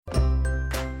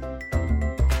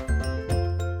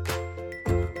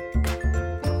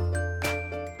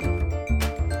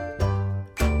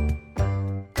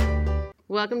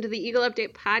welcome to the Eagle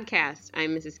Update Podcast.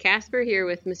 I'm Mrs. Casper here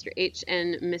with Mr. H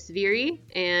and Miss Veery,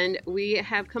 and we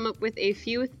have come up with a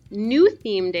few new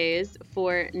theme days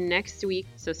for next week,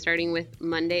 so starting with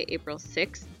Monday, April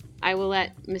 6th. I will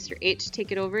let Mr. H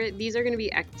take it over. These are going to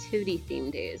be activity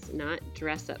theme days, not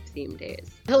dress-up theme days.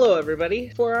 Hello everybody.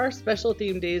 For our special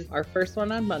theme days, our first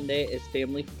one on Monday is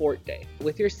Family Fort Day.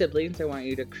 With your siblings, I want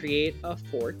you to create a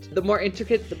fort. The more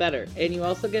intricate, the better. And you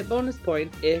also get bonus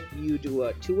points if you do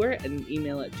a tour and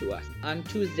email it to us. On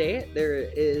Tuesday, there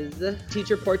is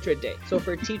Teacher Portrait Day. So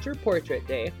for Teacher Portrait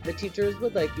Day, the teachers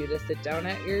would like you to sit down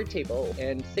at your table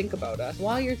and think about us.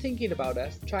 While you're thinking about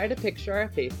us, try to picture our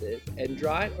faces and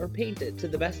draw it or paint it to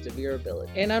the best of your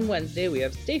ability. And on Wednesday, we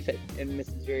have Stay Fit, and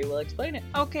Mrs. Veery will explain it.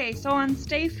 Okay, so on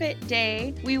Stay Fit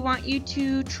Day, we want you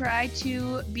to try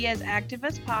to be as active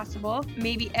as possible.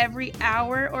 Maybe every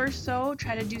hour or so,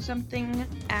 try to do something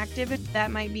active. That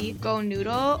might be go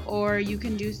noodle, or you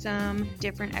can do some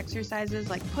different exercises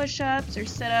like push-ups or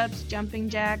sit-ups, jumping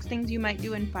jacks, things you might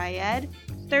do in Phy Ed.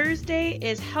 Thursday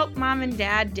is Help Mom and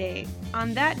Dad Day.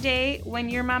 On that day, when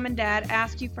your mom and dad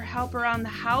ask you for help around the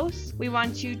house, we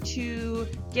want you to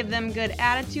give them good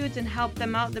attitudes and help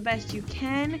them out the best you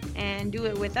can and do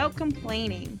it without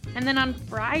complaining. And then on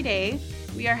Friday,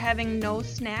 we are having No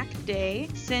Snack Day.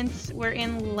 Since we're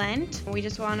in Lent, we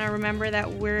just want to remember that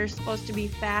we're supposed to be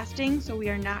fasting, so we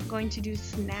are not going to do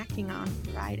snacking on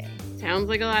Friday. Sounds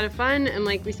like a lot of fun, and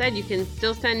like we said, you can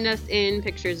still send us in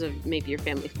pictures of maybe your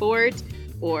family fort,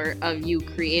 or of you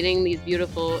creating these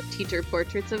beautiful teacher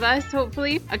portraits of us,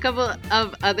 hopefully. A couple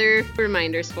of other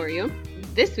reminders for you.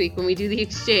 This week, when we do the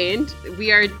exchange,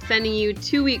 we are sending you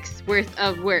 2 weeks worth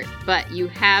of work, but you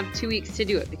have 2 weeks to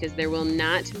do it because there will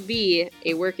not be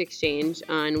a work exchange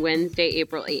on Wednesday,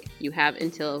 April 8th. You have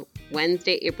until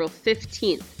Wednesday, April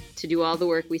 15th to do all the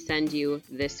work we send you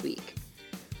this week.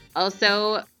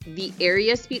 Also, the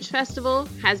Area Speech Festival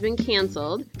has been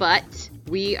canceled, but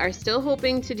we are still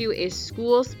hoping to do a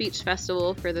school speech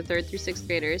festival for the 3rd through 6th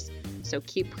graders. So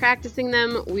keep practicing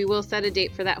them. We will set a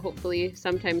date for that hopefully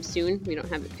sometime soon. We don't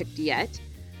have it picked yet.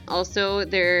 Also,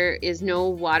 there is no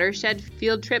watershed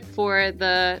field trip for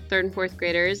the 3rd and 4th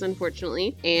graders,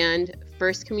 unfortunately. And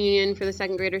First Communion for the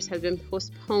 2nd graders has been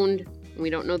postponed. We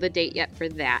don't know the date yet for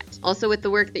that. Also, with the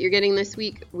work that you're getting this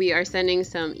week, we are sending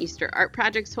some Easter art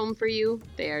projects home for you.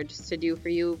 They are just to do for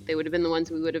you. They would have been the ones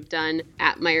we would have done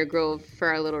at Meyer Grove for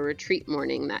our little retreat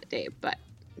morning that day, but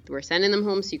we're sending them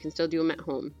home so you can still do them at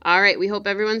home. All right, we hope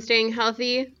everyone's staying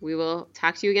healthy. We will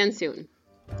talk to you again soon.